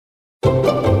I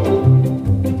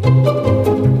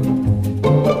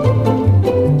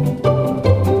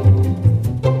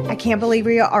can't believe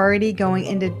we are already going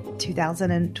into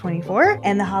 2024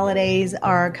 and the holidays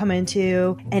are coming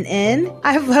to an end.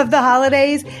 I love the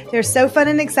holidays. They're so fun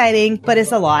and exciting, but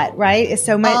it's a lot, right? It's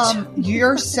so much.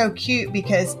 You're so cute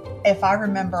because if I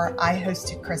remember, I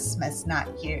hosted Christmas,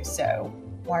 not you. So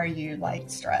why are you like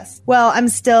stressed? Well, I'm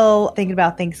still thinking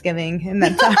about Thanksgiving and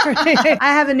that's I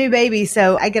have a new baby,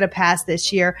 so I get a pass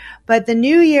this year. But the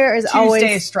new year is always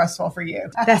Tuesday is stressful for you.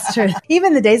 That's true.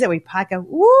 Even the days that we podcast,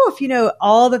 if you know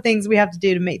all the things we have to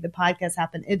do to make the podcast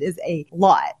happen, it is a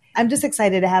lot. I'm just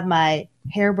excited to have my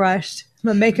hair brushed,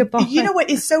 my makeup on. You know what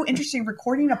is so interesting?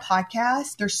 Recording a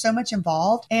podcast, there's so much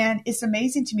involved. And it's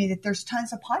amazing to me that there's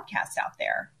tons of podcasts out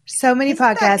there. So many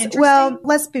podcasts. Well,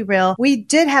 let's be real. We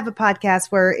did have a podcast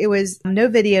where it was no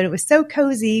video and it was so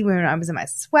cozy when I was in my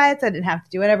sweats. I didn't have to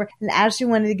do whatever. And Ashley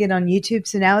wanted to get on YouTube.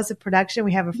 So now it's a production.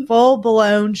 We have a full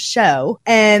blown show.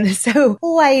 And so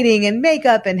lighting and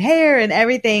makeup and hair and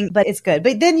everything, but it's good.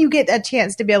 But then you get a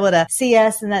chance to be able to see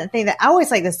us and that thing that I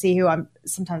always like to see who I'm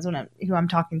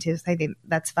talking to. So I think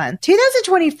that's fun.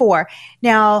 2024.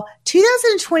 Now,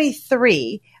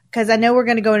 2023, because I know we're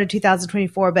going to go into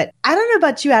 2024, but I don't know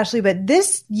about you, Ashley, but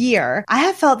this year I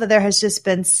have felt that there has just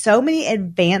been so many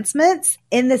advancements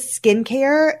in the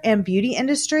skincare and beauty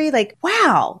industry. Like,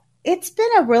 wow, it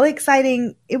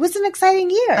was an exciting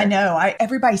year. I know.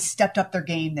 Everybody stepped up their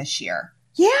game this year.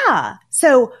 Yeah.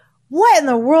 So what in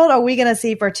the world are we going to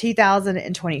see for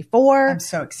 2024? I'm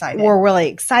so excited. We're really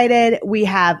excited. We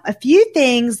have a few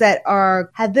things that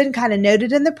have been kind of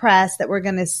noted in the press that we're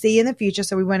going to see in the future.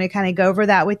 So we want to kind of go over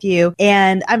that with you.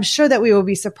 And I'm sure that we will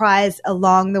be surprised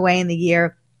along the way in the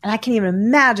year. And I can't even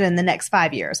imagine the next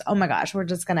 5 years. Oh my gosh, we're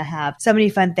just going to have so many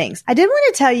fun things. I did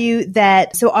want to tell you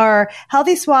that, so our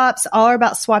healthy swaps are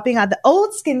about swapping out the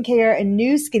old skincare and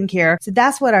new skincare. So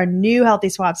that's what our new healthy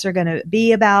swaps are going to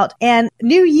be about. And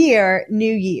new year,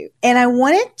 new you. And I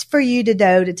wanted for you to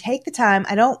know to take the time.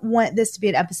 I don't want this to be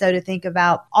an episode to think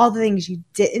about all the things you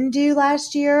didn't do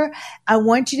last year. I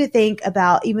want you to think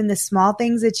about even the small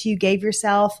things that you gave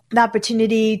yourself, the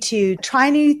opportunity to try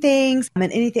new things and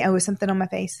anything. Oh, was something on my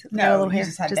face? No, a little hair.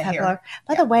 Just had the hair.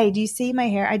 By the way, do you see my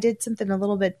hair? I did something a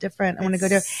little bit different. I want to go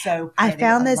to. So I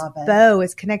found this bow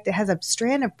is connected. It has a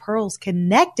strand of pearls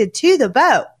connected to the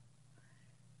bow.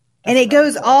 And it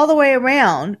goes all the way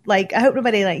around. Like, I hope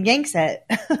nobody yanks it.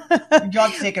 You'll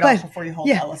have to take it off before you hold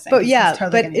Ellison. But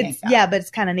it's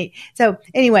kind of neat. So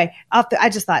anyway, I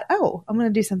just thought, I'm going to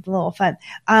do something a little fun.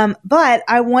 But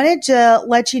I wanted to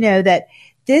let you know that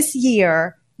this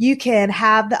year, you can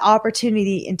have the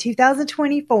opportunity in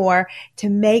 2024 to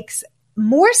make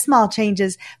more small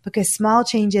changes because small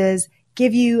changes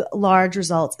give you large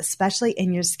results, especially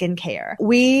in your skincare.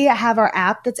 We have our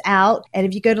app that's out. And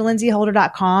if you go to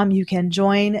lindsayholder.com, you can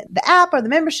join the app or the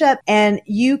membership and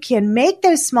you can make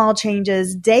those small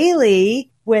changes daily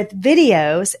with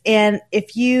videos. And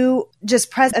if you just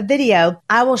press a video,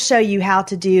 I will show you how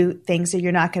to do things so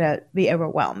you're not going to be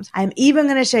overwhelmed. I'm even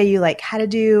going to show you how to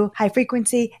do high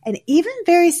frequency and even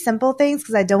very simple things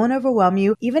because I don't want to overwhelm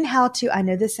you. Even how to, I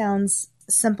know this sounds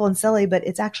simple and silly, but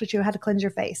it's actually true, how to cleanse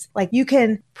your face. You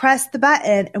can press the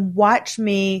button and watch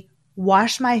me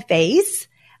wash my face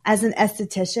as an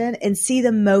esthetician and see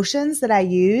the motions that I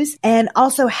use and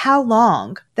also how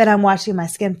long that I'm washing my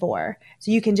skin for.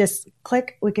 So you can just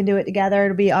click, we can do it together.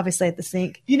 It'll be obviously at the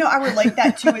sink. I relate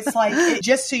that too. It's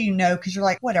just so you know, because you're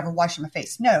like, whatever, washing my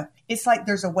face. No, it's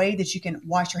there's a way that you can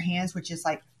wash your hands, which is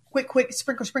quick,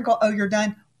 sprinkle. Oh, you're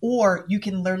done. Or you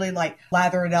can literally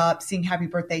lather it up, sing happy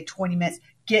birthday, 20 minutes,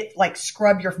 get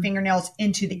scrub your fingernails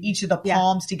into each of the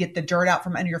palms to get the dirt out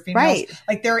from under your fingernails.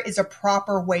 Right. There is a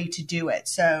proper way to do it.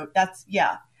 So that's,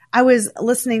 I was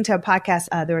listening to a podcast.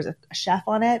 There was a chef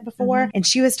on it before, and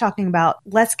she was talking about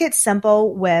let's get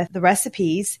simple with the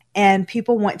recipes. And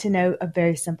people want to know a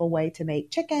very simple way to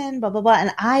make chicken, blah, blah, blah.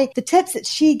 And the tips that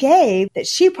she gave that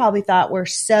she probably thought were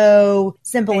so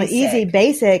simple and easy,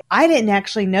 basic. I didn't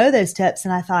actually know those tips.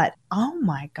 And I thought, oh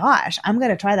my gosh, I'm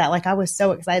going to try that. I was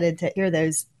so excited to hear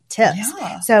those tips.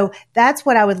 Yeah. So that's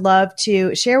what I would love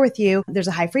to share with you. There's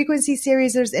a high frequency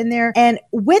series that's in there. And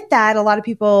with that, a lot of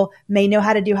people may know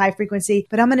how to do high frequency,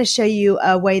 but I'm going to show you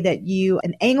a way that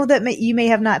an angle that you may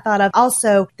have not thought of.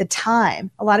 Also the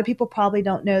time. A lot of people probably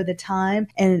don't know the time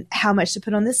and how much to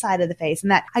put on this side of the face.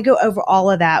 And that I go over all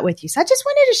of that with you. So I just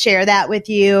wanted to share that with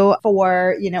you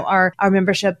for, our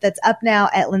membership that's up now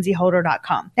at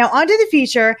lindsayholder.com. Now on to the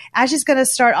future. Ashley's going to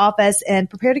start off us and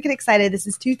prepare to get excited. This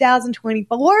is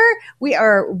 2024. We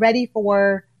are ready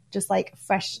for just like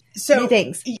fresh new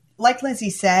things. Like Lindsay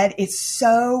said, it's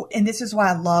so, and this is why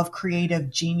I love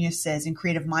creative geniuses and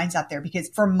creative minds out there, because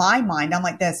for my mind, I'm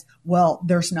like this, well,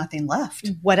 there's nothing left.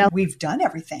 What else? We've done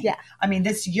everything. Yeah. I mean,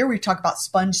 this year we've talked about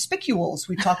sponge spicules.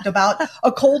 We've talked about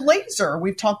a cold laser.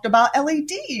 We've talked about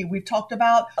LED. We've talked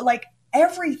about like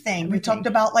everything. We talked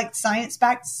about like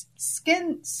science-backed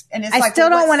skins. And it's I like, still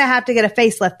don't want to have to get a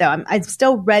facelift though. I'm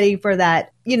still ready for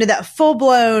that, that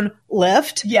full-blown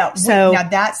lift. Yeah. So now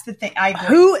that's the thing. I agree.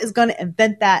 Who is going to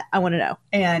invent that? I want to know.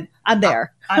 And I'm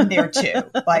there. I'm there too.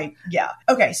 Like, yeah.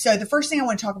 Okay. So the first thing I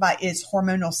want to talk about is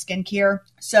hormonal skincare.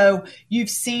 So you've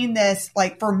seen this,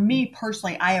 like for me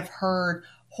personally, I have heard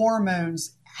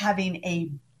hormones having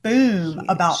a boom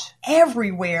about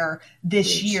everywhere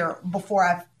this year before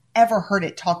I've ever heard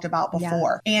it talked about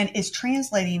before. And it's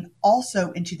translating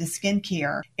also into the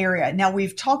skincare area. Now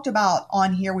we've talked about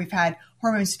on here, we've had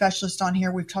hormone specialists on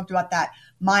here. We've talked about that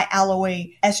My Aloe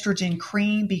estrogen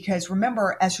cream, because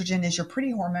remember, estrogen is your pretty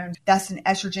hormone. That's an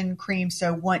estrogen cream.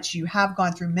 So once you have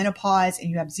gone through menopause and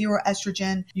you have zero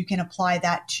estrogen, you can apply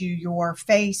that to your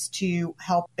face to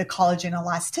help the collagen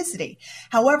elasticity.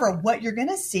 However, what you're going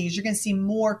to see is you're going to see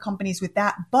more companies with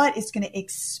that, but it's going to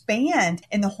expand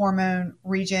in the hormone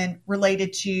region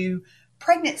related to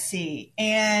pregnancy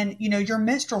and, your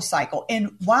menstrual cycle.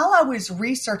 And while I was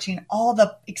researching all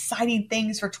the exciting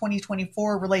things for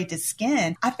 2024 related to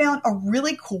skin, I found a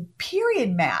really cool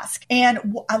period mask.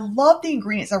 And I love the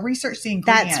ingredients. I researched the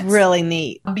ingredients. That's really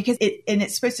neat. Because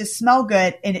it's supposed to smell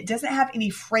good, and it doesn't have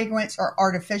any fragrance or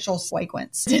artificial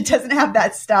fragrance. It doesn't have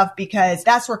that stuff because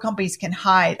that's where companies can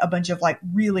hide a bunch of like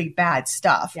really bad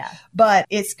stuff. Yeah. But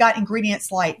it's got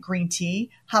ingredients like green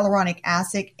tea, hyaluronic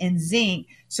acid, and zinc.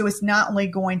 So it's not only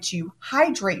going to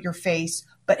hydrate your face,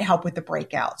 but help with the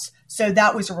breakouts. So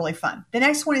that was really fun. The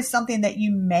next one is something that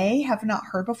you may have not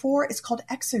heard before. It's called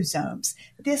exosomes.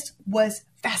 This was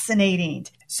fascinating.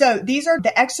 So the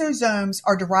exosomes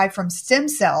are derived from stem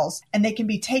cells, and they can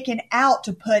be taken out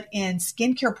to put in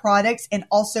skincare products and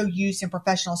also used in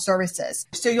professional services.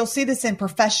 So you'll see this in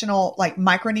professional like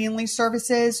microneedling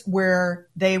services where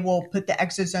they will put the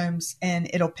exosomes and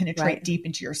it'll penetrate deep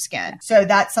into your skin. So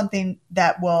that's something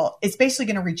that it's basically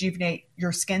going to rejuvenate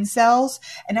your skin cells.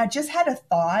 And I just had a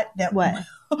thought that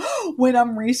when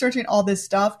I'm researching all this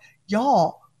stuff,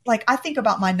 y'all, like I think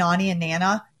about my Nani and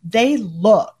Nana, they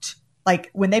looked like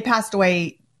when they passed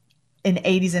away in the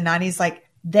 80s and 90s, like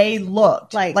they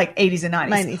looked like 80s and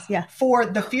 90s. Yeah. For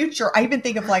the future, I even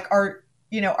think of like our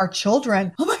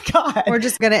children. Oh my God. We're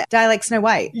just going to die like Snow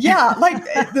White. Yeah. Like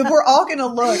we're all going to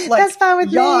look like That's fine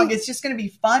with young. me. It's just going to be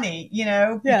funny,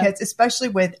 because especially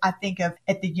with, I think of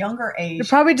at the younger age. It'll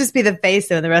probably just be the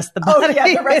face and the rest of the body. Oh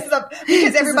yeah. The rest of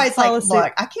because everybody's like,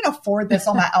 look, I can't afford this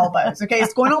on my elbows. Okay.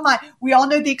 It's going on we all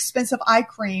know the expensive eye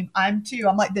cream. I'm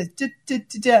like this,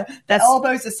 the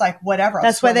elbows. It's like, whatever.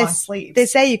 That's why they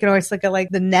say you can always look at like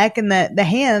the neck and the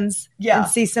hands and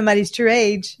see somebody's true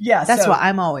age. Yeah. That's why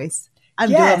I'm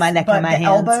doing my neck and my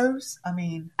hands. Elbows. I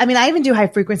mean, I even do high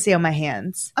frequency on my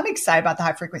hands. I'm excited about the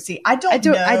high frequency. I do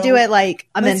it like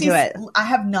I'm into it. I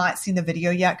have not seen the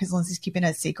video yet because Lindsay's keeping it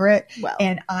a secret.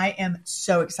 And I am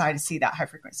so excited to see that high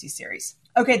frequency series.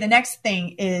 Okay, the next thing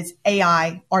is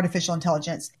AI, artificial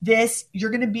intelligence. You're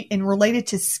going to be, and related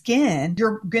to skin,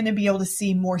 you're going to be able to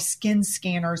see more skin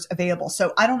scanners available.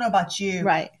 So I don't know about you,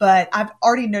 but I've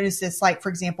already noticed this, like, for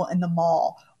example, in the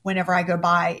mall, whenever I go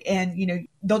by, and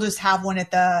they'll just have one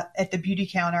at the beauty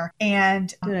counter,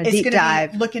 and it's going to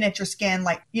be looking at your skin,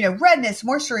 like redness,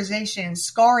 moisturization,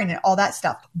 scarring, and all that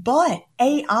stuff. But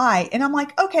AI, and I'm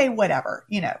like, okay, whatever,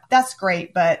 that's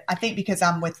great. But I think because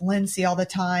I'm with Lindsay all the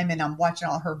time and I'm watching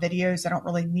all her videos, I don't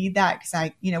really need that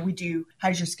because we do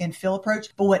how's your skin feel approach.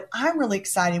 But what I'm really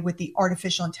excited with the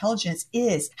artificial intelligence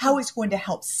is how it's going to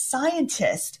help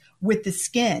scientists with the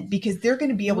skin, because they're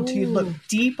going to be able to look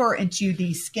deeper into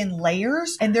these skin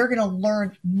layers, and they're going to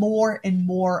learn more and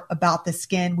more about the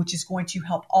skin, which is going to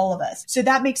help all of us. So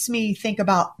that makes me think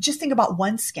about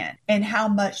one skin and how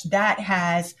much that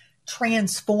has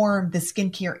transformed the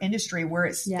skincare industry, where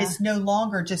it's no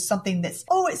longer just something that's,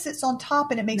 it sits on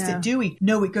top and it makes it dewy.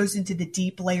 No, it goes into the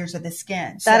deep layers of the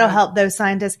skin. That'll help those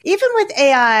scientists. Even with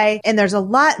AI, and there's a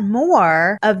lot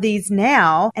more of these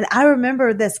now. And I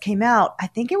remember this came out, I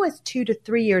think it was 2 to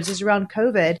 3 years, it was around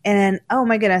COVID. And oh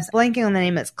my goodness, blanking on the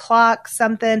name, it's Clock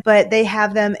something, but they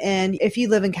have them if you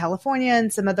live in California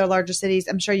and some other larger cities,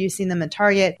 I'm sure you've seen them at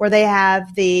Target, where they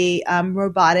have the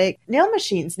robotic nail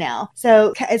machines now.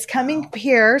 So it's coming coming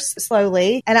here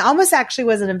slowly. And I almost actually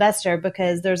was an investor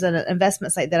because there's an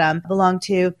investment site that I belong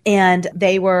to, and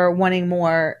they were wanting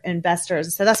more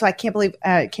investors. So that's why I can't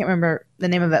remember the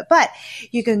name of it, but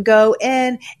you can go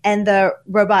in and the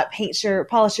robot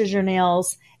polishes your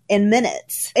nails in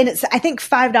minutes. And it's, I think,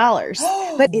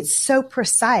 $5, but it's so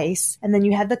precise. And then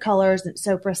you have the colors and it's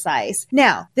so precise.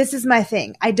 Now, this is my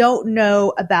thing. I don't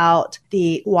know about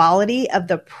the quality of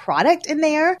the product in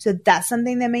there. So that's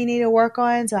something that may need to work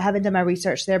on. So I haven't done my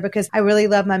research there because I really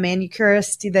love my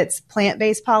manicurist that's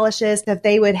plant-based polishes. So if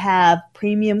they would have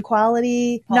premium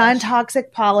quality,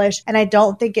 non-toxic polish, and I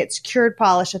don't think it's cured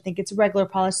polish. I think it's regular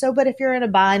polish. So, but if you're in a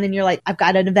bind and you're like, I've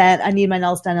got an event, I need my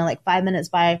nails done in like 5 minutes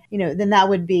then that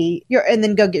would be and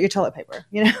then go get your toilet paper,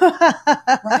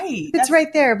 Right. It's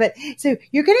right there. But so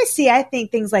you're going to see, I think,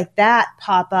 things like that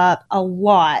pop up a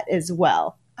lot as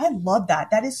well. I love that.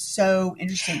 That is so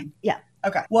interesting. Yeah.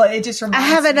 Okay. Well, it just reminds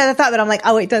me. I have another thought, but I'm like,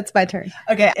 oh wait, that's my turn.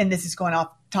 Okay. And this is going off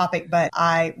topic, but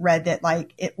I read that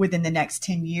within the next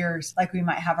 10 years, we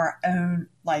might have our own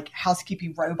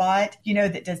housekeeping robot,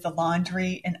 that does the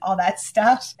laundry and all that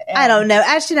stuff. And I don't know.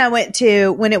 Ashley and I went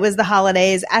to, when it was the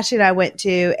holidays,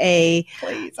 a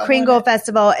Kringle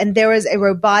festival, and there was a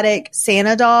robotic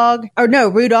Santa dog,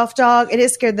 Rudolph dog. It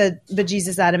has scared the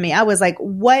bejesus out of me. I was like,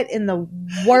 what in the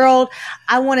world?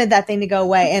 I wanted that thing to go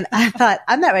away. And I thought,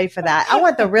 I'm not ready for that. I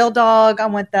want the real dog. Could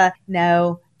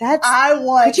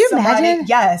you imagine?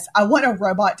 Yes. I want a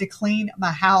robot to clean my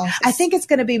house. I think it's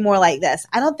going to be more like this.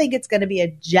 I don't think it's going to be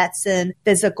a Jetson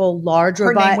physical large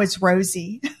robot. Her name was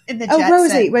Rosie in the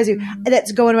Jetson. Rosie.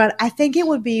 That's going around. I think it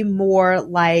would be more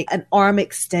like an arm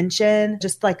extension,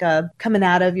 just like coming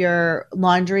out of your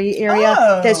laundry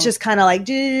area. That's just kind of like,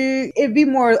 it'd be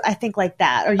more, I think, like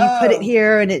that. Or you put it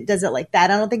here and it does it like that.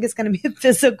 I don't think it's going to be a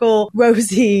physical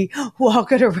Rosie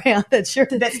walking around. That's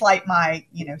like my,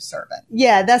 servant.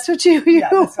 Yeah, that's what you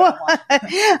that's what I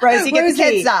want. Rosie, get the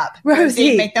kids up.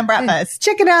 Rosie, make them breakfast.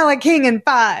 Chicken a la king in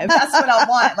 5. That's what I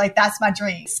want. That's my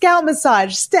dream. Scalp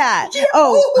massage, stat. Yeah.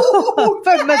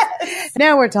 Foot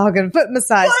now we're talking foot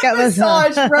massage. Foot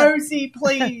massage, Rosie,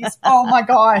 please. Oh my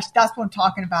gosh, that's what I'm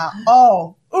talking about.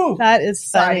 Oh, ooh, that is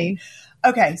funny.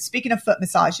 Okay, speaking of foot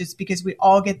massages, because we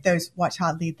all get those. Watch how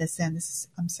I lead this in.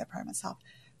 I'm so proud of myself.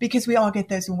 Because we all get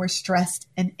those when we're stressed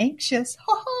and anxious.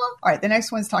 All right, the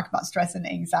next one's talk about stress and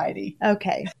anxiety.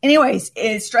 Okay. Anyways,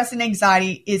 stress and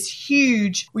anxiety is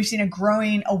huge. We've seen a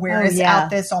growing awareness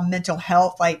out this on mental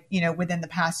health, within the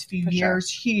past few years.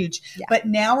 Sure. Huge. Yeah. But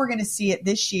now we're going to see it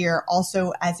this year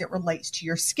also as it relates to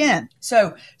your skin.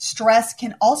 So stress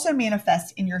can also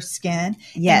manifest in your skin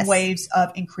in waves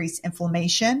of increased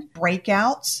inflammation,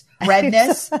 breakouts,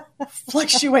 redness,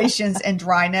 fluctuations, and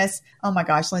dryness. Oh my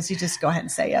gosh, Lindsay, just go ahead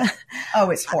and say it.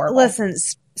 Oh, it's horrible. Listen,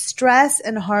 stress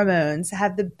and hormones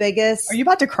have the biggest... Are you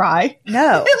about to cry?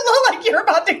 No. It looked like you're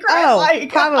about to cry. Oh,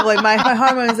 probably. My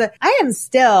hormones... I am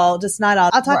still just not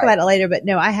all... I'll talk about it later, but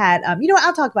no, I had...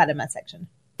 I'll talk about it in my section.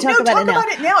 Talk about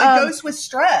it now. It goes with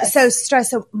stress. So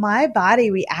my body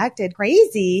reacted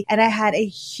crazy, and I had a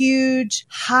huge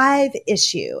hive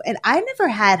issue. And I never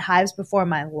had hives before in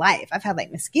my life. I've had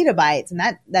mosquito bites, and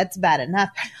that's bad enough.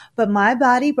 But my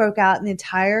body broke out in the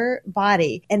entire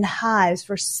body in hives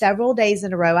for several days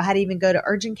in a row. I had to even go to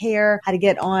urgent care. I had to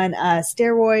get on a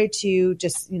steroid to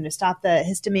just stop the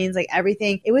histamines,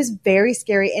 everything. It was very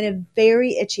scary and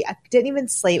very itchy. I didn't even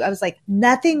sleep. I was like,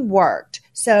 nothing worked.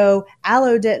 So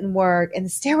aloe didn't work, and the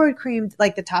steroid cream,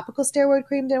 the topical steroid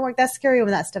cream, didn't work. That's scary when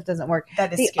that stuff doesn't work.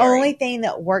 That is the scary. only thing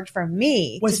that worked for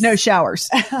me was no showers.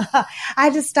 I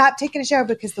had to stop taking a shower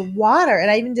because the water,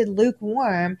 and I even did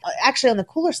lukewarm. Actually, on the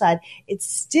cooler side, it's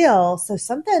still, so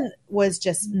something was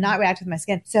just not reacting with my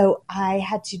skin. So I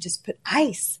had to just put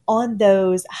ice on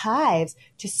those hives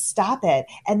to stop it.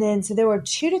 And then, so there were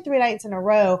 2 to 3 nights in a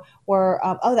row where,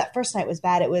 that first night was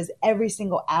bad. It was every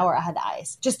single hour I had to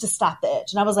ice just to stop the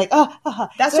itch. And I was like,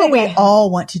 That's what we all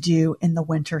want to do in the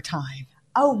winter time.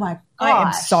 Oh my gosh. I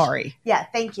am sorry. Yeah,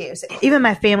 thank you. So even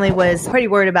my family was pretty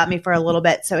worried about me for a little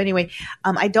bit. So anyway,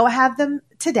 I don't have them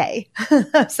today.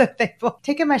 I'm so thankful.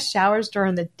 Taking my showers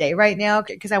during the day right now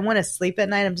because I want to sleep at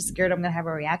night. I'm just scared I'm going to have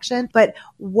a reaction. But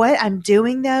what I'm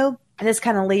doing though, and this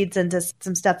kind of leads into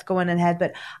some stuff going ahead,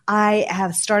 but I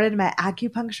have started my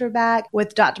acupuncture back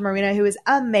with Dr. Marina, who is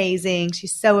amazing.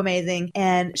 She's so amazing.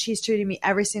 And she's treating me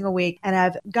every single week. And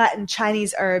I've gotten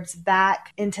Chinese herbs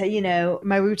back into,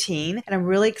 my routine. And I'm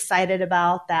really excited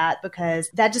about that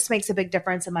because that just makes a big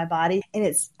difference in my body. And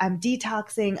I'm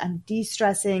detoxing, I'm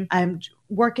de-stressing, I'm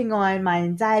working on my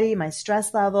anxiety, my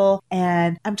stress level,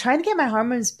 and I'm trying to get my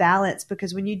hormones balanced,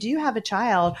 because when you do have a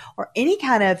child or any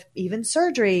kind of even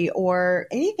surgery or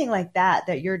anything like that,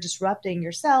 that you're disrupting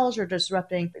your cells, you're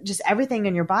disrupting just everything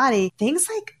in your body, things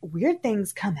like weird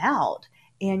things come out.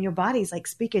 And your body's like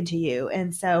speaking to you.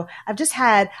 And so I'm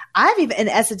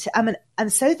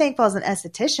so thankful as an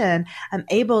esthetician, I'm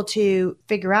able to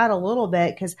figure out a little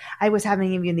bit, because I was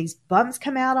having even these bumps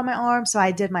come out on my arm. So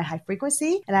I did my high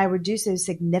frequency and I reduced those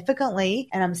significantly,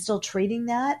 and I'm still treating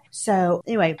that. So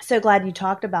anyway, so glad you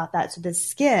talked about that. So the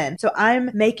skin. So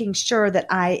I'm making sure that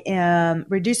I am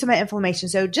reducing my inflammation.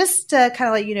 So just to kind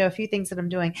of let you know a few things that I'm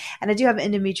doing. And I do have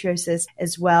endometriosis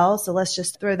as well. So let's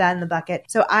just throw that in the bucket.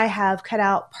 So I have cut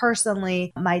out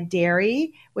personally my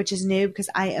dairy, which is new because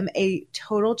I am a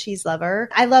total cheese lover.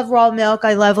 I love raw milk.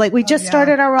 I love, like, we just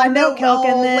started our raw milk,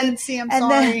 and then, Lindsay, I'm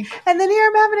sorry. And then here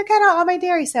I'm having to cut out all my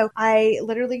dairy. So I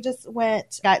literally just so I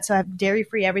have dairy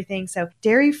free everything. So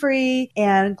dairy free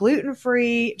and gluten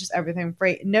free, just everything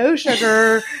free, no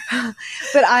sugar.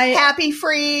 But happy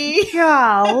free.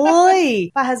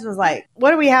 Golly. My husband's like,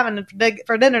 what are we having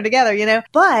for dinner together, you know?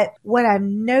 But what I've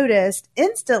noticed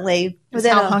instantly is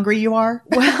how hungry you are.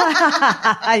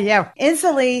 Yeah.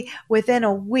 Instantly within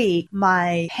a week,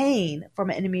 my pain from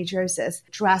endometriosis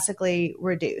drastically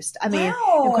reduced. I mean,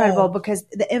 incredible, because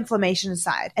the inflammation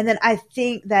side. And then I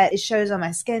think that it shows on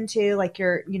my skin too, like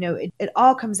it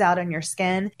all comes out on your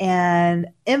skin, and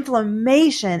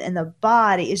inflammation in the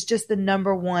body is just the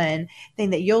number one thing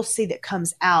that you'll see that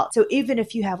comes out. So even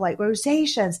if you have like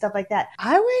rosacea and stuff like that,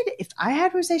 if I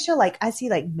had rosacea, like I see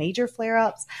like major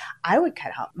flare-ups, I would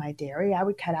cut out my dairy. I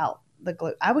would cut out the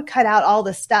gluten. I would cut out all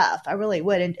the stuff. I really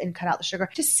would, and cut out the sugar.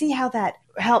 Just see how that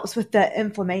helps with the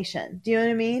inflammation. Do you know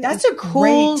what I mean? That's a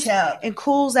great tip. And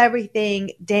cools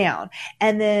everything down.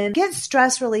 And then get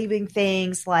stress relieving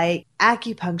things like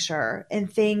acupuncture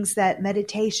and things that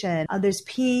meditation, there's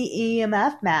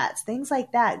PEMF mats, things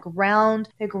like that, ground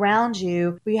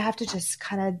you, where you have to just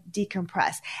kind of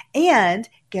decompress and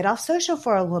get off social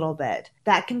for a little bit.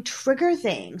 That can trigger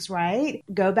things, right?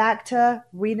 Go back to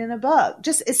reading a book.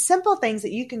 Just it's simple things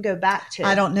that you can go back to.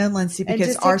 I don't know, Lindsay,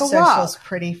 because our social's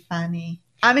pretty funny.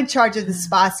 I'm in charge of the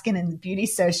spa, skin, and beauty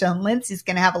social, and Lindsay's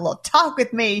going to have a little talk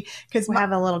with me because we'll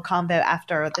have a little convo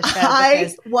after the show.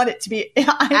 I want it to be.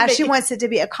 She wants it to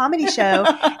be a comedy show,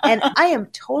 and I am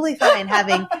totally fine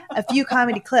having a few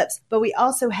comedy clips, but we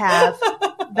also have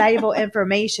valuable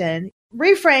information.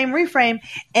 Reframe,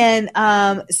 and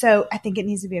so I think it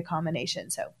needs to be a combination.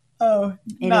 So.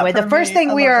 Anyway, the first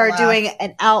thing we are doing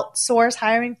an outsource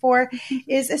hiring for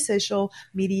is a social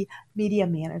media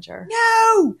manager.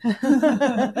 No.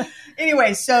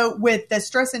 Anyway, so with the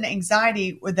stress and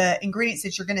anxiety, with the ingredients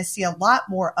that you're going to see a lot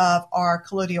more of are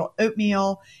colloidal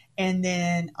oatmeal, and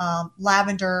then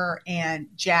lavender and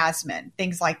jasmine,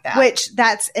 things like that. Which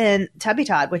that's in Tubby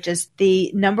Todd, which is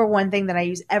the number one thing that I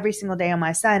use every single day on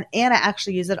my son. And I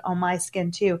actually use it on my skin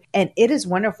too. And it is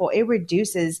wonderful. It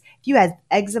reduces, if you have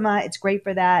eczema, it's great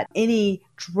for that. Any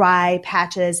dry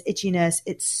patches, itchiness,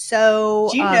 it's so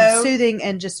soothing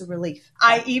and just a relief.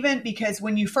 Because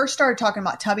when you first started talking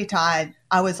about Tubby Todd,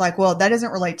 I was like, well, that doesn't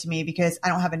relate to me because I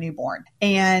don't have a newborn.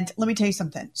 And let me tell you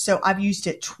something. So I've used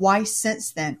it twice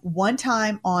since then. One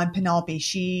time on Penelope.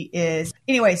 She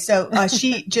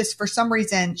just for some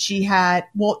reason she had,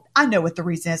 well, I know what the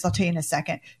reason is. I'll tell you in a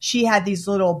second. She had these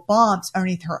little bumps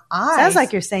underneath her eyes. Sounds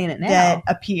like you're saying it now. That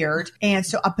appeared. And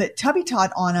so I put Tubby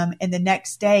Todd on them, and the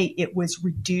next day it was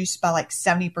reduced by like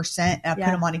 70%. And I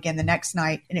put them on again the next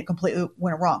night, and it completely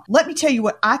went wrong. Let me tell you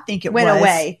what I think it went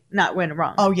away, not went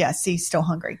wrong. Oh yeah. See, still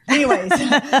hungry. Anyways,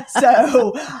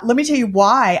 so let me tell you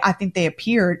why I think they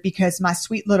appeared, because my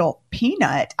sweet little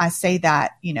peanut, I say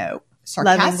that,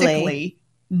 sarcastically,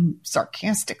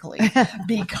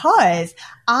 because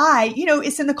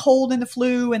it's in the cold and the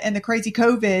flu and the crazy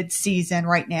COVID season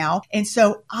right now. And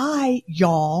so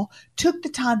y'all took the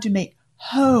time to make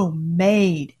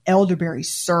homemade elderberry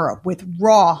syrup with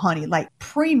raw honey, like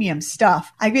premium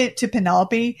stuff. I gave it to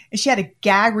Penelope, and she had a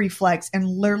gag reflex and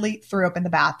literally threw up in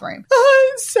the bathroom.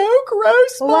 Oh, it's so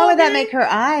gross. Well, why would that make her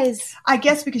eyes? I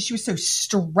guess because she was so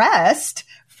stressed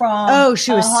from.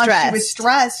 She was stressed. She was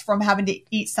stressed from having to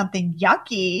eat something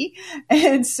yucky,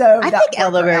 and so I think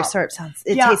elderberry syrup tastes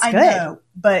good. I know.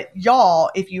 But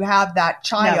y'all, if you have that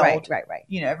child, right.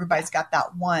 You know, everybody's got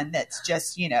that one that's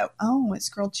just, you know, oh, it's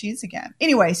grilled cheese again.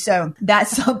 Anyway, so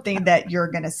that's something that you're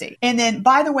going to see. And then,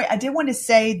 by the way, I did want to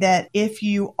say that if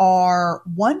you are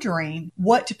wondering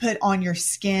what to put on your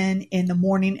skin in the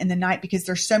morning and the night, because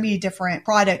there's so many different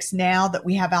products now that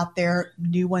we have out there,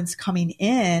 new ones coming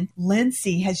in,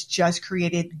 Lindsay has just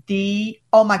created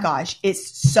oh my gosh,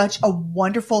 it's such a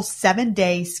wonderful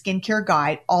 7-day skincare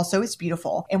guide. Also, it's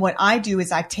beautiful. And what I do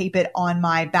is I tape it on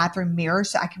my bathroom mirror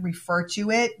so I can refer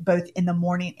to it both in the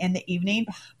morning and the evening.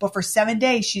 But for 7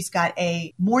 days, she's got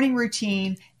a morning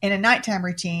routine and a nighttime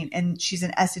routine, and she's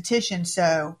an esthetician.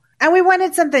 So, and we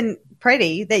wanted something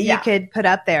pretty that you could put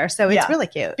up there. So it's really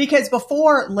cute. Because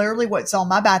before, literally what's on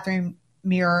my bathroom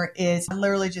mirror is I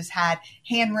literally just had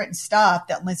handwritten stuff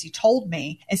that Lindsay told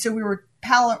me. And so we were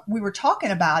talking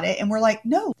about it and we're like,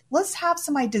 no, let's have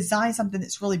somebody design something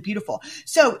that's really beautiful.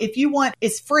 So if you want,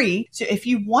 it's free. So if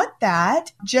you want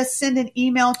that, just send an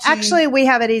email to. Actually, we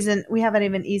have it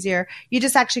even easier. You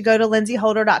just actually go to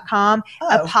lindsayholder.com.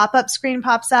 A pop-up screen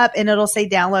pops up and it'll say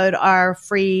download our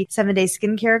free 7-day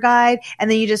skincare guide. And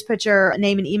then you just put your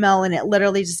name and email and it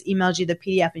literally just emails you the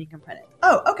PDF and you can print it.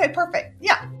 Oh, okay. Perfect.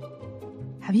 Yeah.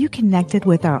 Have you connected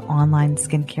with our online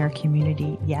skincare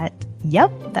community yet?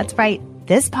 Yep, that's right.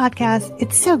 This podcast,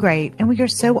 it's so great. And we are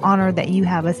so honored that you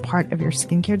have us part of your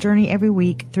skincare journey every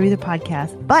week through the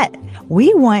podcast. But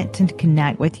we want to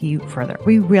connect with you further.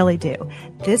 We really do.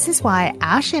 This is why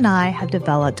Ashley and I have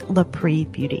developed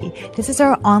LaPree Beauty. This is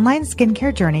our online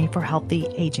skincare journey for healthy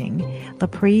aging.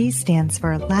 LaPree stands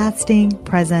for lasting,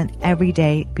 present,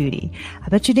 everyday beauty. I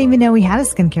bet you didn't even know we had a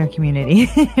skincare community.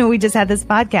 We just had this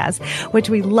podcast, which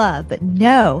we love. But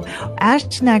no,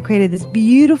 Ashley and I created this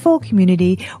beautiful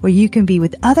community where you can be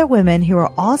with other women who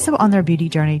are also on their beauty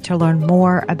journey to learn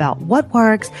more about what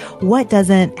works, what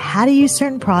doesn't, how to use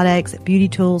certain products, beauty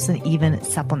tools, and even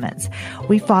supplements.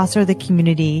 We foster the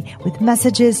community with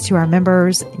messages to our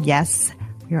members. Yes,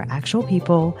 we are actual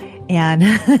people. And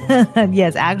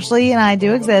yes, Ashley and I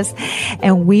do exist,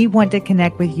 and we want to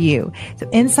connect with you. So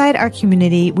inside our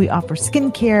community, we offer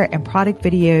skincare and product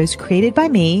videos created by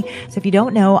me. So if you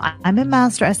don't know, I'm a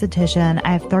master esthetician.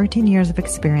 I have 13 years of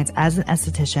experience as an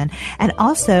esthetician. And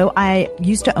also I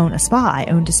used to own a spa. I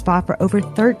owned a spa for over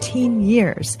 13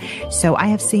 years. So I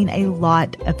have seen a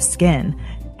lot of skin.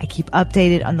 I keep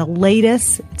updated on the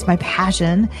latest. It's my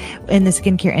passion in the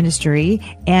skincare industry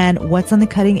and what's on the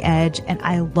cutting edge. And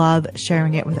I love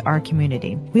sharing it with our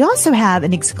community. We also have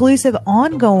an exclusive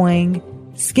ongoing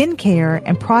skincare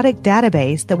and product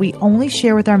database that we only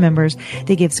share with our members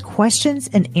that gives questions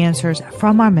and answers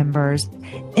from our members,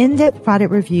 in-depth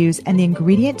product reviews, and the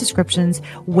ingredient descriptions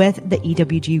with the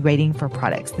EWG rating for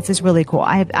products. This is really cool.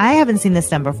 I haven't seen this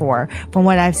done before from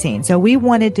what I've seen. So we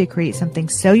wanted to create something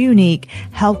so unique,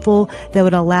 helpful, that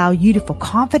would allow you to feel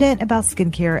confident about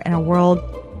skincare in a world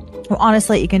where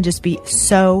honestly it can just be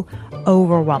so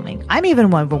overwhelming. I'm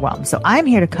even overwhelmed. So I'm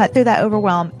here to cut through that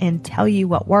overwhelm and tell you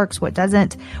what works, what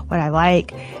doesn't, what I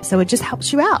like. So it just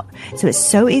helps you out. So it's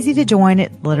so easy to join.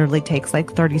 It literally takes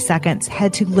like 30 seconds.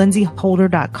 Head to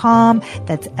lindsayholder.com.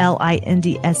 That's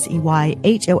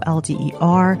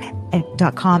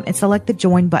LINDSEYHOLDER.com and select the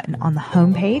join button on the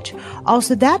homepage.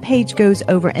 Also, that page goes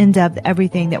over in depth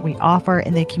everything that we offer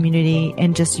in the community,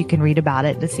 and just you can read about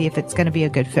it to see if it's going to be a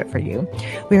good fit for you.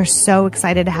 We are so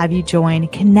excited to have you join,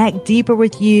 connect deeper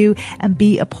with you, and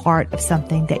be a part of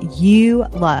something that you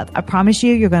love. I promise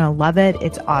you're going to love it.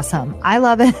 It's awesome. I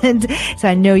love it. So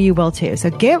I know you will too. So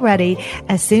get ready.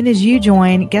 As soon as you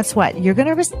join, guess what? You're going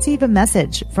to receive a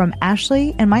message from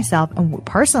Ashley and myself, and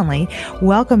personally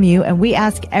welcome you. And we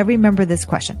ask every member this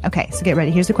question. Okay, so get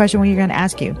ready. Here's the question we're going to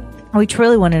ask you. We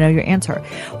truly want to know your answer.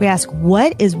 We ask,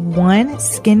 what is one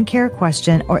skincare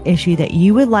question or issue that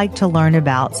you would like to learn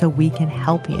about so we can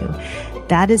help you?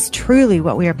 That is truly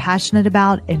what we are passionate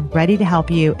about and ready to help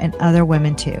you and other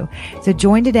women too. So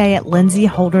join today at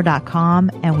lindsayholder.com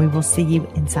and we will see you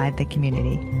inside the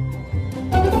community.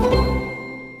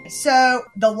 So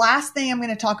the last thing I'm going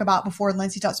to talk about before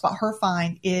Lindsay talks about her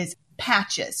find is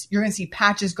patches. You're going to see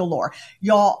patches galore.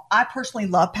 Y'all, I personally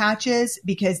love patches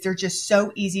because they're just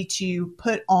so easy to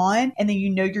put on. And then you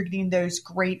know you're getting those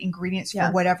great ingredients for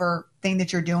whatever thing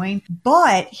that you're doing.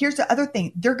 But here's the other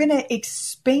thing. They're going to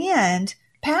expand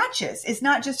patches. It's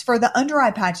not just for the under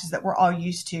eye patches that we're all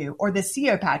used to or the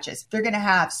CO patches. They're going to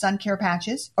have sun care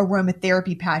patches,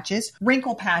 aromatherapy patches,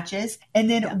 wrinkle patches, and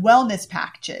then wellness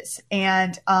patches.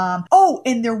 And,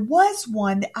 and there was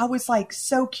one that I was like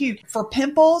so cute for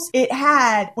pimples. It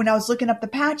had, when I was looking up the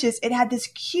patches, it had this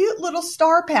cute little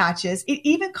star patches. It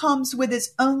even comes with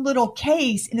its own little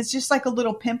case and it's just like a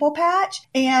little pimple patch.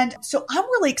 And so I'm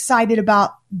really excited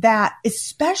about that,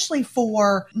 especially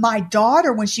for my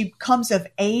daughter when she comes of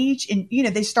age and,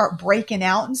 they start breaking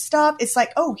out and stuff. It's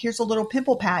like, oh, here's a little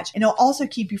pimple patch. And it'll also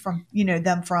keep you from,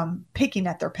 them from picking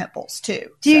at their pimples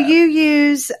too. Do you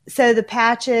use, the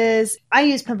patches, I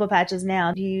use pimple patches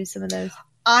now. Do you use some of those?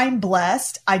 I'm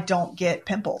blessed. I don't get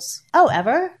pimples. Oh,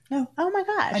 ever? No. Oh my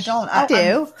gosh. I don't. I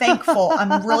do. I'm thankful.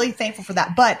 I'm really thankful for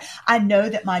that. But I know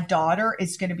that my daughter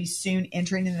is going to be soon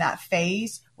entering into that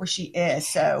phase where she is.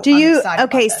 So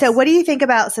so what do you think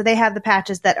about, so they have the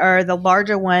patches that are the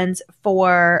larger ones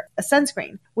for a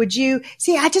sunscreen. Would you,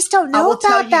 I just don't know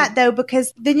about that though,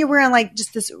 because then you're wearing like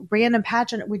just this random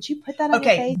patch on it. Would you put that on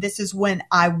your face? This is when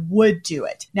I would do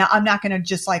it. Now I'm not going to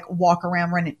just like walk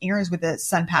around running errands with a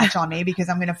sun patch on me because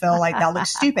I'm going to feel like that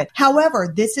looks stupid.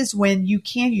 However, this is when you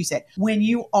can use it. When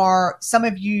you are, some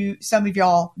of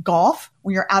y'all golf,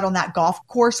 when you're out on that golf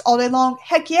course all day long,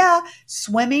 heck yeah.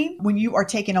 Swimming, when you are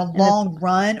taking a long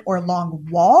run or a long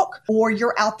walk, or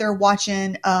you're out there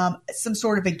watching some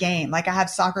sort of a game, like I have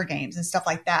soccer games and stuff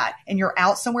like that, and you're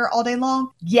out somewhere all day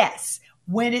long, yes.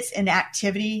 When it's an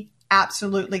activity,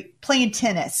 absolutely. Playing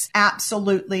tennis,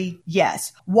 absolutely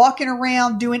yes. Walking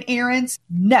around doing errands,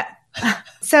 no.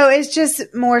 So it's just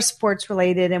more sports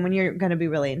related and when you're going to be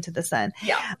really into the sun.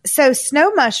 Yeah. So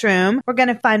snow mushroom, we're going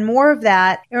to find more of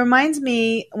that. It reminds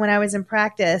me when I was in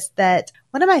practice that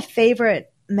one of my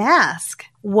favorite masks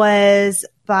was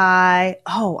by,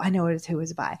 I know who it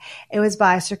was by. It was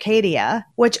by Circadia,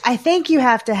 which I think you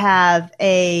have to have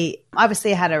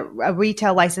obviously I had a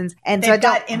retail license. And so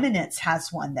Eminence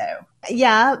has one though.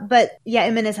 Yeah,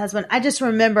 Eminence has one. I just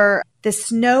remember the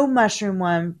snow mushroom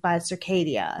one by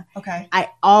Circadia. Okay. I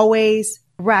always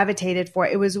gravitated for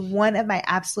it. It was one of my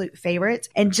absolute favorites.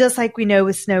 And just like we know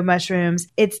with snow mushrooms,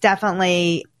 it's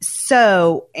definitely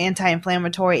so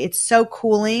anti-inflammatory. It's so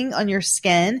cooling on your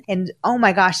skin. And oh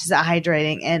my gosh, is it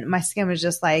hydrating? And my skin was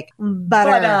just like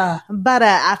butter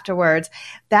afterwards.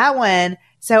 That one.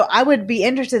 So I would be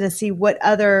interested to see what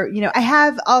other, I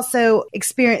have also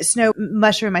experienced snow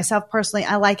mushroom myself personally.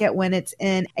 I like it when it's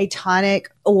in a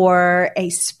tonic or a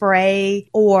spray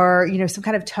or, some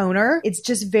kind of toner. It's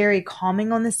just very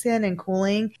calming on the skin and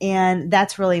cooling. And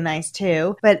that's really nice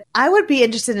too. But I would be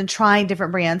interested in trying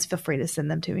different brands. Feel free to send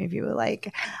them to me if you would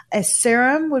like. A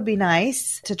serum would be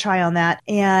nice to try on that.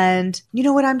 And you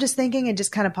know what I'm just thinking? It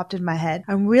just kind of popped in my head.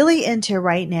 I'm really into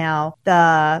right now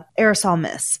the aerosol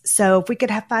mist. So if we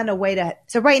could find a way to,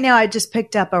 so right now I just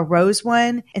picked up a rose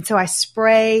one. And so I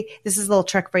spray, this is a little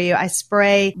trick for you. I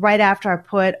spray right after I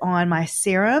put on my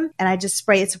serum and I just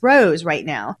spray, it's rose right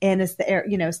now. And it's the air,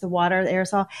 it's the water, the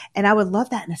aerosol. And I would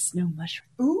love that in a snow mushroom.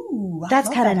 Ooh, that's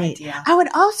kind of neat. Idea. I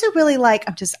would also really like,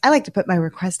 I like to put my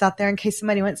request out there in case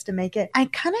somebody wants to make it. I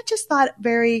kind of just thought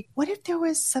what if there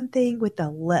was something with the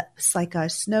lips, like a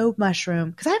snow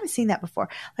mushroom? Cause I haven't seen that before.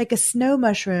 Like a snow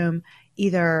mushroom,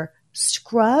 either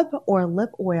scrub or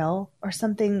lip oil or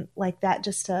something like that,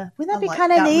 just to, wouldn't that be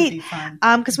kind of neat?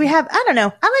 Because we have, I don't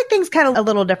know, I like things kind of a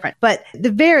little different, but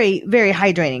the very, very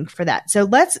hydrating for that. So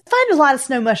let's find a lot of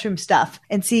snow mushroom stuff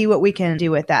and see what we can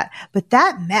do with that. But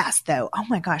that mask though, oh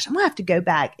my gosh, I'm gonna have to go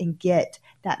back and get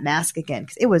that mask again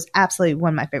because it was absolutely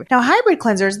one of my favorites. Now, hybrid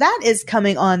cleansers, that is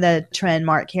coming on the trend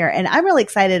mark here, and I'm really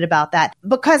excited about that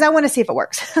because I want to see if it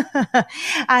works.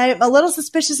 I'm a little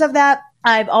suspicious of that.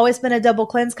 I've always been a double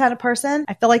cleanse kind of person.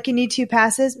 I feel like you need 2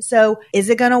 passes. So is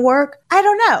it going to work? I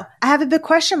don't know. I have a big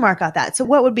question mark on that. So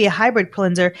what would be a hybrid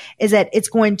cleanser is that it's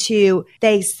going to,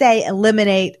 they say,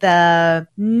 eliminate the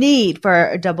need for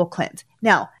a double cleanse.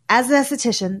 Now, as an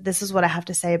esthetician, this is what I have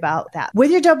to say about that. With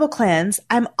your double cleanse,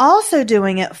 I'm also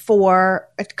doing it for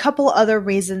a couple other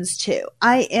reasons too.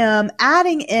 I am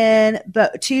adding in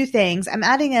 2 things. I'm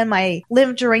adding in my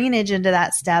lymph drainage into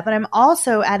that step, and I'm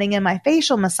also adding in my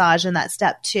facial massage in that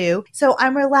step too. So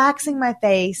I'm relaxing my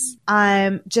face.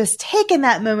 I'm just taking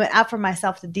that moment out for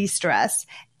myself to de-stress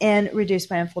and reduce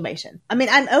my inflammation. I mean,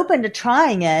 I'm open to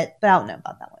trying it, but I don't know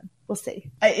about that one. We'll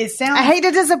see. I hate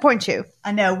to disappoint you.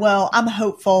 I know. Well, I'm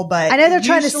hopeful, but I know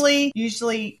they're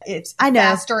usually it's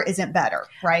faster isn't better,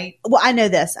 right? Well, I know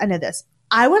this.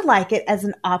 I would like it as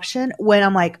an option when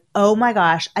I'm like, oh my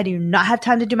gosh, I do not have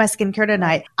time to do my skincare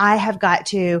tonight. I have got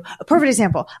to, a perfect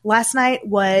example. Last night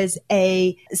was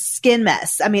a skin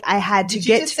mess. I mean, I had to Did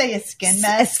you just say a skin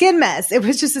mess? A skin mess. It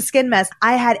was just a skin mess.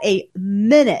 I had a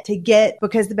minute to get,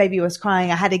 because the baby was crying,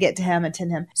 I had to get to him and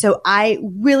tend him. So I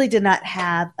really did not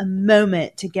have a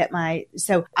moment to get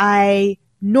so I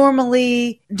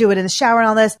normally do it in the shower and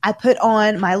all this. I put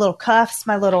on my little cuffs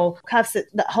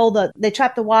that hold they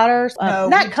trap the water.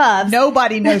 Not cuffs.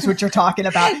 Nobody knows what you're talking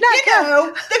about.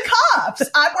 The cuffs.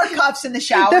 I wear cuffs in the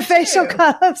shower. The facial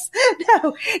cuffs.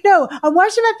 No. I'm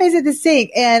washing my face at the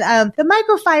sink and the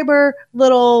microfiber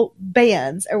little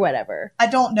bands or whatever. I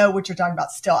don't know what you're talking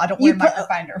about still. I don't wear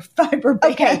microfiber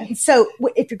bands. Okay. So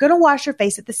if you're going to wash your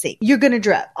face at the sink, you're going to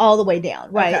drip all the way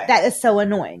down, right? Okay. That is so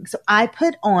annoying. So I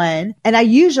put on, and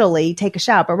I usually take a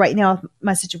shower, but right now,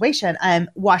 my situation, I'm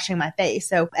washing my face.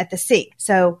 So at the sink.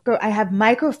 So I have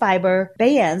microfiber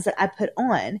bands that I put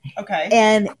on. Okay.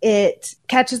 And it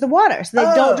catches the water. So they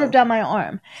don't drip down my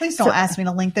arm. Please don't ask me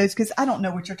to link those because I don't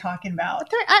know what you're talking about.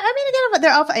 Again,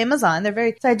 they're off Amazon.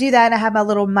 So I do that and I have my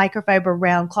little microfiber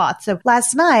round cloth. So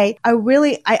last night,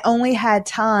 I only had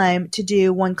time to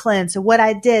do one cleanse. So what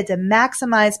I did to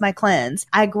maximize my cleanse,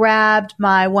 I grabbed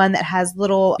my one that has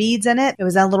little beads in it. It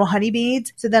was on little honey beads.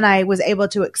 So then I was able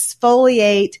to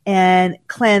exfoliate and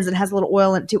cleanse and has a little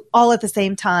oil in it too, all at the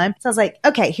same time. So I was like,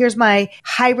 okay, here's my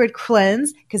hybrid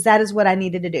cleanse because that is what I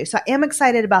needed to do. So I am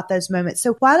excited about those moments.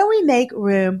 So why don't we make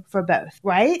room for both,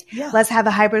 right? Yeah. Let's have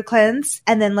a hybrid cleanse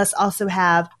and then let's also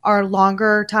have our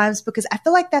longer times because I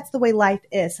feel like that's the way life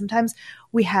is. Sometimes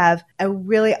we have a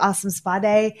really awesome spa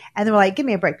day and then we're like, give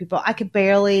me a break, people. I could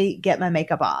barely get my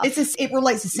makeup off. It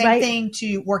relates the same thing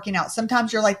to working out.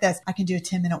 Sometimes you're like this. I can do a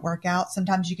 10-minute workout.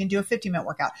 Sometimes you can do a 50-minute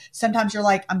workout. Sometimes you're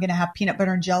like, I'm going to have peanut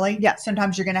butter and jelly. Yeah.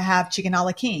 Sometimes you're going to have chicken a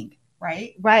la king.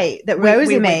 Right? Right. That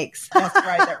Rosie makes. That's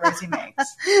right. That Rosie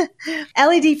makes.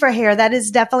 LED for hair. That is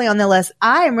definitely on the list.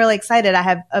 I am really excited. I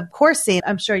have, of course, seen,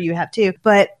 I'm sure you have too,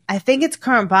 but I think it's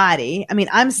Current Body. I mean,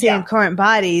 I'm seeing Current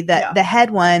Body, the head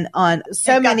one on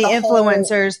so many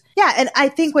influencers. And I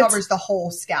think it covers the whole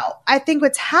scalp. I think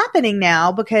what's happening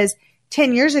now, because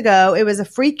 10 years ago, it was a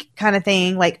freak kind of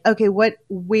thing. Like, okay, what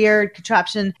weird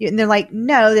contraption? And they're like,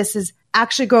 no, this is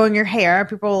actually growing your hair.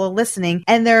 People are listening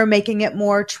and they're making it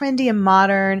more trendy and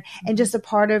modern and just a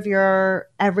part of your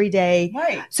everyday.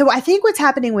 Right. So I think what's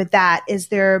happening with that is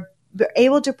they're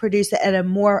able to produce it at a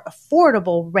more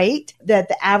affordable rate that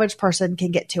the average person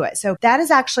can get to it. So that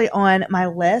is actually on my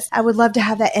list. I would love to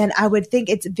have that. And I would think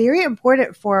it's very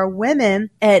important for women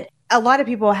a lot of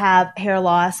people have hair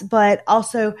loss, but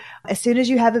also as soon as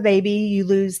you have a baby, you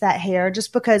lose that hair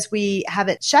just because we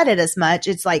haven't shed it as much.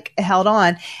 It's like held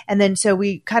on. And then so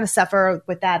we kind of suffer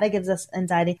with that. That gives us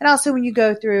anxiety. And also when you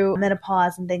go through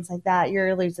menopause and things like that,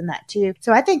 you're losing that too.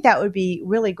 So I think that would be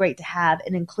really great to have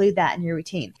and include that in your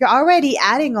routine. You're already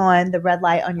adding on the red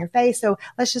light on your face. So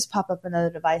let's just pop up another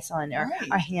device on our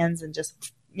hands and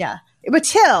just, But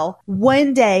till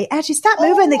one day, actually stop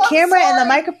moving the camera and the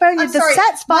microphone. The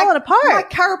set's falling apart. My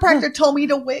chiropractor told me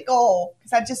to wiggle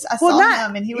because I saw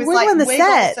him and he was like,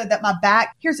 wiggle so that my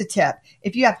back. Here's a tip.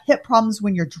 If you have hip problems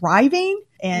when you're driving,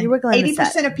 and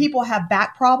 80% of people have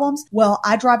back problems. Well,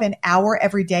 I drive an hour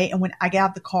every day. And when I get out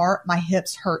of the car, my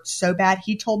hips hurt so bad.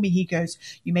 He told me, he goes,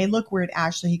 you may look weird,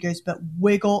 Ashley. He goes, but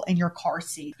wiggle in your car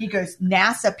seat. He goes,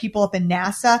 people up in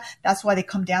NASA, that's why they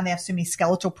come down. They have so many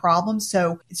skeletal problems.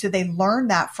 So they learn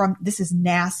that from, this is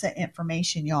NASA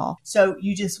information, y'all. So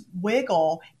you just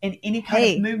wiggle in any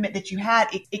kind of movement that you had.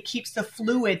 It keeps the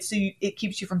fluid. So it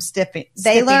keeps you from stiffing.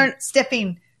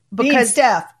 Because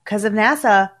of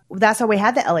NASA, that's why we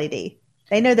had the LED.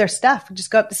 They know their stuff. Just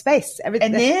go up to space. And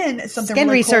then something skin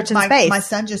really research cool. in space. My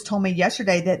son just told me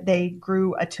yesterday that they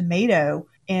grew a tomato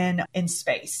in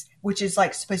space, which is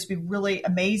like supposed to be really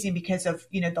amazing because of,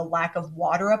 the lack of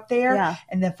water up there. Yeah.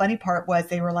 And the funny part was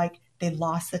they were like, they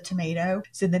lost the tomato.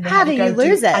 So then they How do you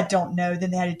lose it? I don't know. Then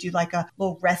they had to do like a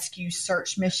little rescue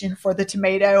search mission for the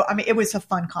tomato. I mean, it was a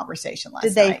fun conversation last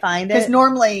night. Did they find it? Because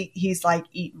normally he's like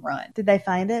eat and run. Did they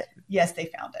find it? Yes, they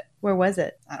found it. Where was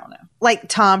it? I don't know. Like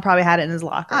Tom probably had it in his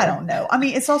locker. I don't know. I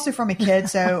mean, it's also from a kid.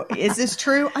 So is this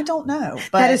true? I don't know.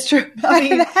 But that is true. I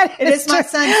mean, it is my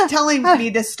son telling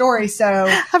me this story. So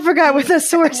I forgot what the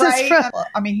source is from.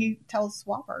 I mean, he tells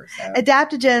Swapper. So.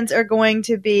 Adaptogens are going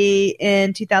to be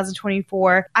in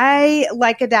 2024. I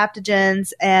like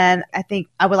adaptogens and I think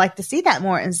I would like to see that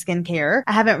more in skincare.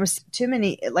 I haven't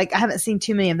seen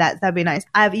too many of that. That'd be nice.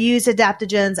 I've used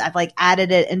adaptogens. I've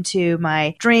added it into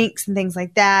my drinks and things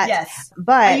like that. Yes.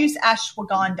 But I use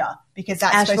ashwagandha because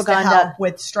that's supposed to help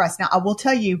with stress. Now, I will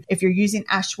tell you, if you're using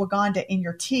ashwagandha in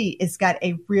your tea, it's got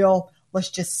a real, let's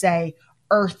just say,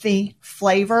 earthy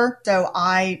flavor. So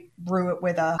I brew it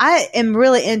with I am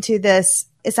really into this.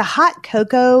 It's a hot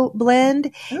cocoa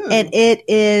blend. Ooh. And it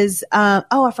is,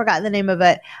 I forgot the name of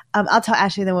it. I'll tell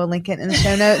Ashley, then we'll link it in the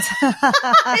show notes.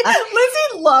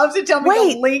 Lizzie loves to tell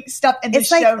me to link stuff in the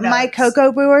show notes. It's like My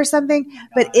Cocoa Brew or something,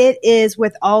 but it is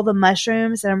with all the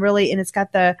mushrooms, and it's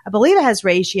got I believe it has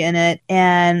reishi in it,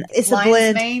 and it's lion's a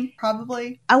blend. Mane,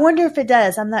 probably. I wonder if it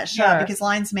does. I'm not sure. Yeah, because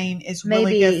lion's mane is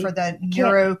really good for the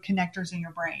neuroconnectors in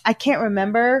your brain. I can't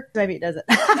remember. Maybe it doesn't.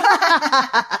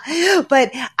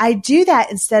 But I do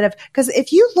that instead of, because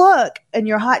if you look in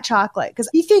your hot chocolate, because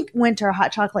you think winter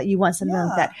hot chocolate, you want something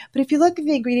like that. But if you look at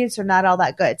the ingredients, they're not all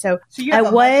that good. So you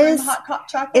have mushroom hot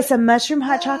chocolate? It's a mushroom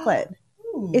hot chocolate.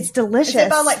 Ooh. It's delicious. Is it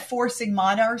by like Four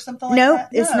Sigmata or something like that? Nope,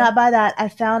 it's not by that. I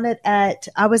found it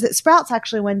I was at Sprouts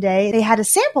actually one day. They had a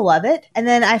sample of it, and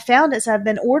then I found it, so I've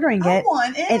been ordering it. I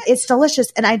want it. And it's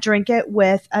delicious, and I drink it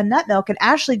with a nut milk. And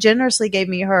Ashley generously gave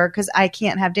me her, because I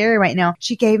can't have dairy right now.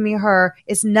 She gave me her,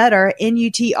 it's Nutter,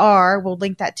 Nutr. We'll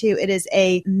link that too. It is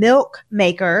a milk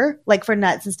maker, like for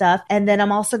nuts and stuff. And then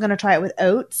I'm also going to try it with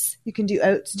oats. You can do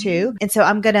oats too. And so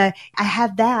I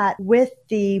have that with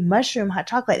the mushroom hot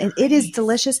chocolate, and it is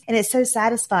delicious, and it's so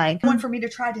satisfying. One for me to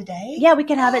try today? Yeah, we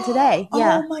can have it today.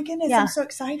 Yeah. Oh my goodness, I'm so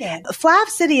excited. Flav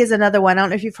City is another one. I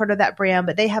don't know if you've heard of that brand,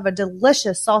 but they have a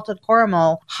delicious salted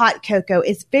caramel hot cocoa.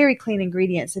 It's very clean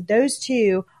ingredients. So those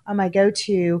two are my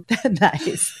go-to.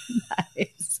 Nice.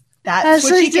 That's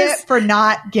what you get for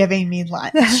not giving me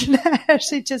lunch.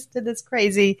 Ashley just did this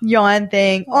crazy yawn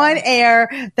thing on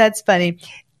air. That's funny.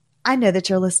 I know that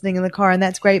you're listening in the car, and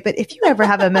that's great. But if you ever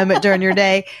have a moment during your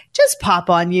day, just pop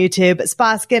on YouTube,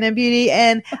 Spa Skin and Beauty,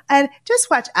 and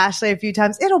just watch Ashley a few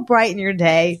times. It'll brighten your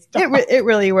day. It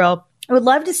really will. I would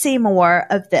love to see more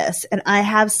of this. And I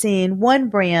have seen one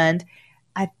brand.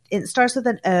 It starts with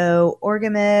an O,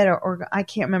 Orgamed or I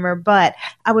can't remember, but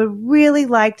I would really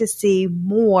like to see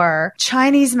more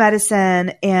Chinese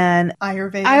medicine and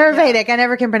Ayurvedic. Yeah. I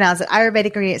never can pronounce it. Ayurvedic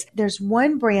ingredients. There's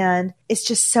one brand. It's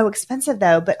just so expensive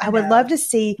though, but I would love to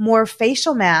see more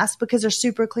facial masks because they're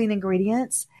super clean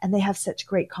ingredients and they have such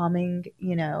great calming,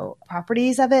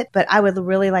 properties of it. But I would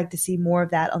really like to see more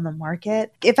of that on the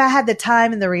market. If I had the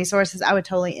time and the resources, I would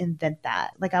totally invent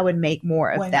that. Like I would make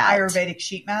more of that. Ayurvedic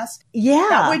sheet mask? Yeah.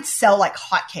 That would sell like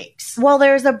hotcakes. Well,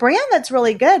 there's a brand that's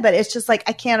really good, but it's just like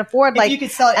I can't afford you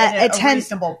could sell it at a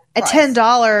reasonable price. A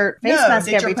 $10 face mask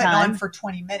that every you're putting on for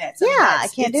 20 minutes. I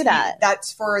can't do that.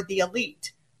 That's for the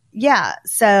elite. Yeah.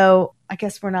 So I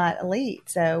guess we're not elite.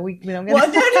 So we don't get no.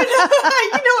 You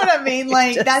know what I mean?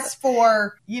 Like that's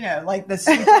for, like the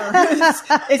super,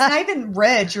 it's not even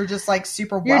rich. You're just like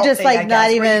super wealthy. You're just like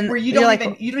not even, where you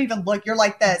don't even look. You're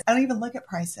like this. I don't even look at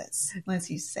prices unless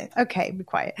you say that. Okay. Be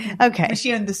quiet. Okay. When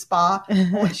she in the spa, I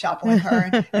went shopping with her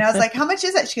and I was like, how much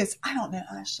is that? She goes, I don't know,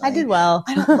 Ashley. I did well.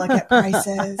 I don't look at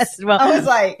prices. I was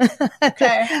like,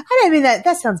 okay. I didn't mean that.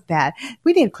 That sounds bad.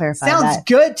 We need to clarify that. Sounds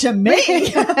good to me.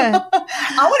 I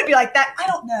want to be like that. I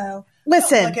don't know.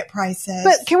 Listen, I don't look at prices.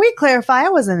 But can we clarify? I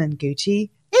wasn't in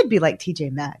Gucci. It'd be like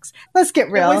TJ Maxx. Let's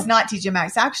get real. It was not TJ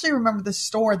Maxx. I actually remember the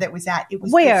store that was at. It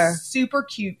was where? Super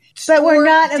cute. But we're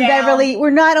not in Beverly.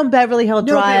 We're not on Beverly Hill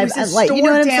Drive. No, it was a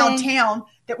store downtown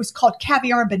that was called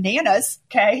Caviar and Bananas.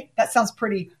 Okay, that sounds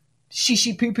pretty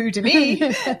shishi poo poo to me.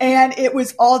 And it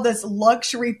was all this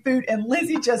luxury food, and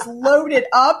Lizzie just loaded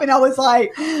up, and I was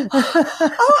like, I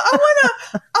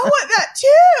want that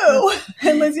too.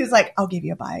 And Lizzie was like, I'll give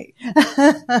you a bite.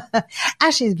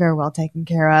 Ashley's very well taken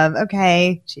care of.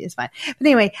 Okay. She is fine. But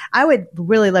anyway, I would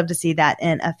really love to see that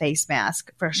in a face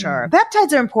mask for sure.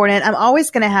 Peptides are important. I'm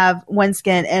always going to have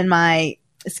OneSkin in my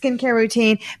skincare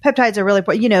routine. Peptides are really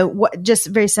important. Just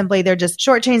very simply, they're just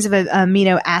short chains of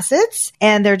amino acids,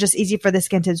 and they're just easy for the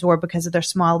skin to absorb because of their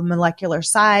small molecular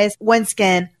size.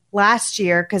 OneSkin last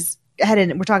year, because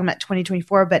we're talking about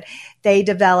 2024, but they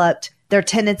developed their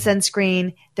tinted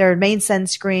sunscreen, their main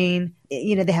sunscreen.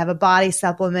 They have a body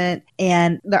supplement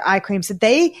and their eye cream. So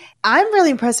I'm really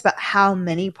impressed about how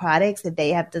many products that they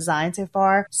have designed so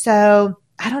far. So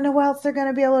I don't know what else they're going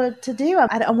to be able to do.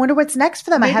 I wonder what's next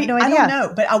for them. Maybe, I have no idea. I don't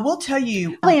know, but I will tell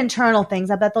you. Probably internal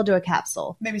things. I bet they'll do a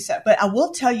capsule. Maybe so. But I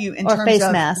will tell you in terms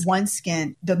of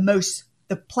OneSkin,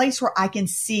 the place where I can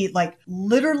see, like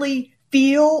literally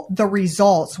feel the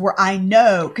results where I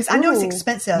know, because I know it's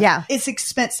expensive. Yeah. It's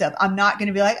expensive. I'm not going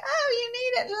to be like, oh, you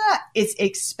need it. It's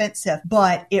expensive,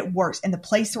 but it works. And the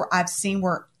place where I've seen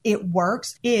where it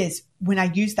works is when I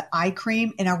use the eye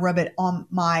cream and I rub it on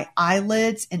my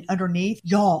eyelids and underneath.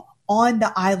 Y'all, on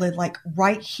the eyelid, like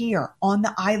right here on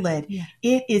the eyelid. Yeah.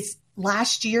 It is.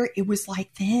 Last year, it was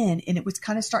like thin and it was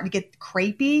kind of starting to get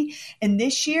crepey. And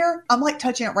this year, I'm like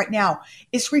touching it right now.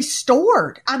 It's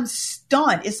restored. I'm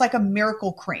stunned. It's like a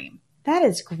miracle cream. That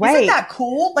is great. Isn't that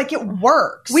cool? Like it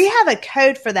works. We have a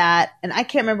code for that, and I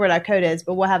can't remember what our code is,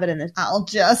 but we'll have it in the. I'll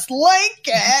just link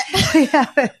it. We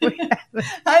have it.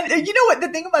 You know what the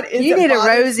thing about it is? You need a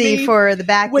Rosie for the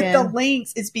back with end. the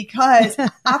links is because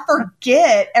I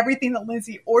forget everything that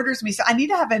Lindsay orders me, so I need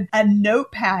to have a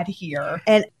notepad here.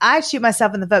 And I shoot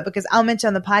myself in the foot because I'll mention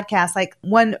on the podcast, like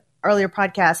one earlier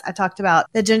podcast, I talked about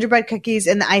the gingerbread cookies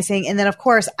and the icing. And then, of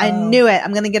course, I knew it.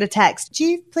 I'm going to get a text. Do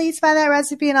you please find that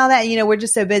recipe and all that? And, we're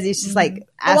just so busy. It's just like,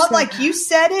 well, like you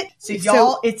said it. So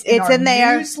y'all, it's in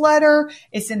our newsletter.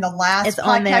 It's in the last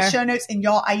podcast show notes. And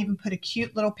y'all, I even put a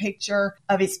cute little picture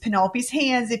of it's Penelope's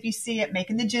hands. If you see it,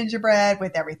 making the gingerbread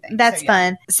with everything. That's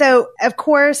fun. So, of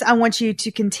course, I want you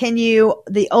to continue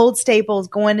the old staples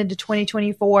going into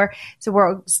 2024. So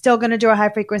we're still going to do our high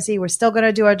frequency. We're still going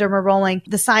to do our derma rolling.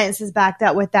 The science is backed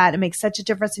up with that. It makes such a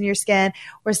difference in your skin.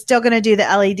 We're still going to do the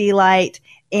LED light,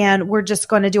 and we're just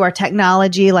going to do our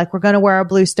technology. Like we're going to wear our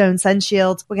Bluestone sun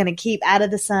shields. We're going to keep out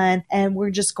of the sun, and we're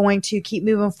just going to keep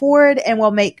moving forward, and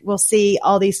we'll see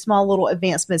all these small little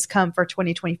advancements come for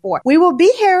 2024. We will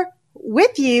be here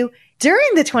with you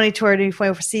during the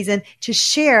 2024 season to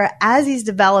share as these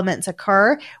developments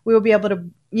occur. We will be able to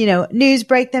news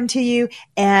break them to you.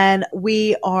 And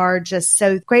we are just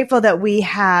so grateful that we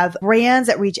have brands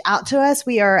that reach out to us.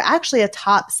 We are actually a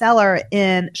top seller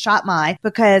in ShopMy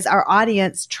because our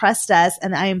audience trusts us.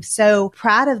 And I am so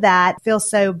proud of that. Feel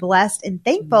so blessed and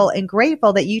thankful and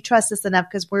grateful that you trust us enough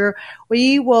because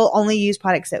we will only use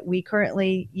products that we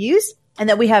currently use and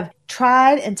that we have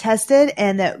tried and tested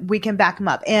and that we can back them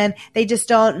up. And they just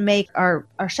don't make our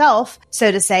shelf, so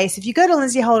to say. So if you go to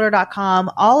lindsayholder.com,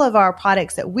 all of our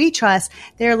products that we trust,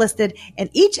 they're listed. And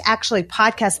each actually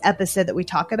podcast episode that we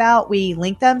talk about, we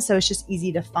link them. So it's just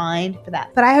easy to find for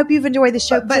that. But I hope you've enjoyed the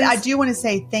show. But I do want to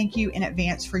say thank you in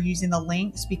advance for using the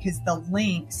links because the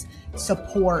links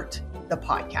support the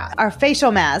podcast. Our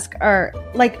facial mask are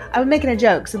like, I was making a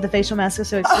joke. So the facial mask is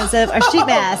so expensive. Our sheet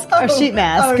mask.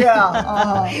 Oh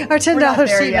yeah. Our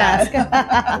 $10 sheet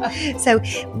mask. So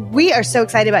we are so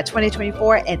excited about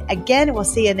 2024. And again, we'll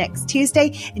see you next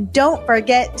Tuesday. And don't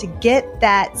forget to get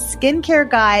that skincare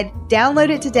guide. Download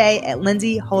it today at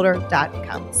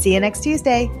lindsayholder.com. See you next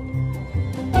Tuesday.